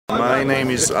My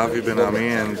name is Avi Benami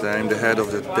and I'm the head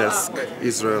of the desk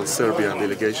Israel-Serbia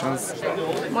delegations.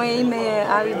 Moje ime je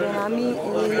Avi Benami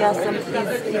I ja sam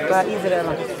iz IPA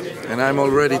Izraela. And I'm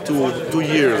already two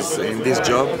years in this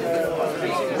job.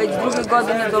 Već druge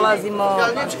godine dolazimo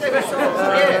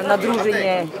na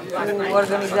druženje u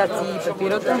organizaciji IPA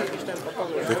Pirota.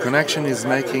 The connection is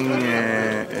making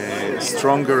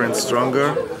stronger and stronger,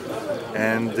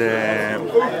 and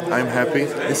I'm happy.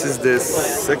 This is the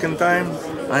second time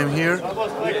I'm here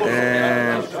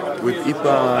with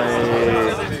IPA.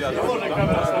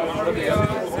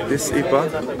 This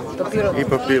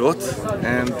IPA Pirot,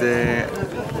 and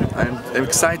I'm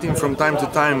excited from time to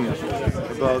time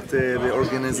about the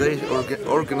organization,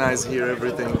 organize here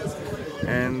everything,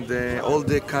 and all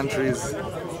the countries.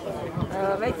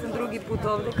 Već sam drugi put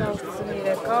ovdje, kao što sam i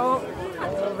rekao.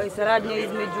 Saradnja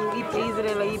između IPA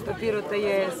Izraela I IPA Pirota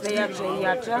je sve jača I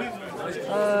jača.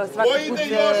 Svaki put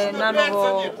se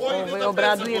nanovo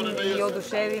obradujem I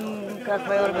oduševim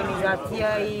kakva je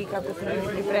organizacija I kako su ljudi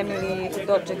pripremili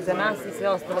doček za nas I sve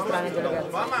ostale strane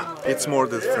delegacije. It's more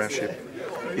than friendship.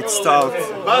 It starts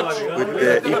with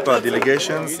the IPA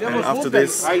delegations, and after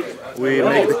this we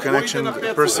make the connection,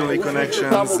 personally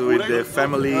connections with the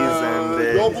families,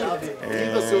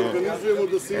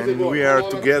 and we are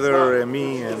together,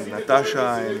 me and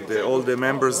Natasha and all the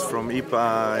members from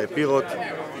IPA Pirot,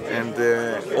 and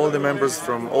all the members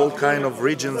from all kind of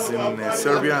regions in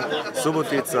Serbia,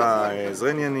 Subotica,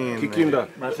 Zrenjanin, Kikinda,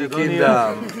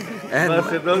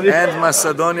 and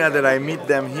Macedonia, that I meet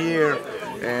them here,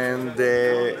 and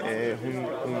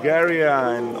Hungary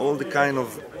and all the kind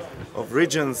of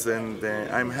regions, and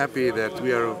I'm happy that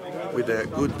we are with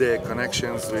good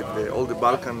connections with all the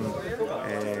Balkan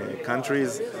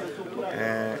countries,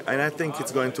 and I think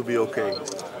it's going to be okay.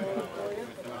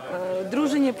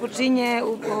 Druženje počinje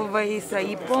sa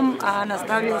IPom, a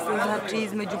nastavlja se znači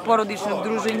između porodičnog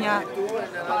druženja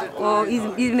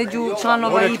između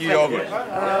članova IPE.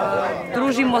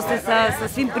 Družimo se sa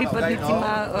svim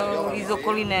pripadnicima iz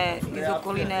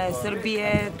okoline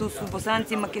Srbije, tu su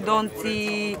Bosanci,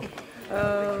 Makedonci,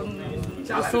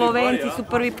 Slovenci su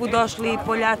prvi put došli,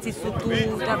 Poljaci su tu,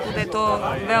 tako da je to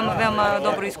veoma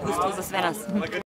dobro iskustvo za sve nas.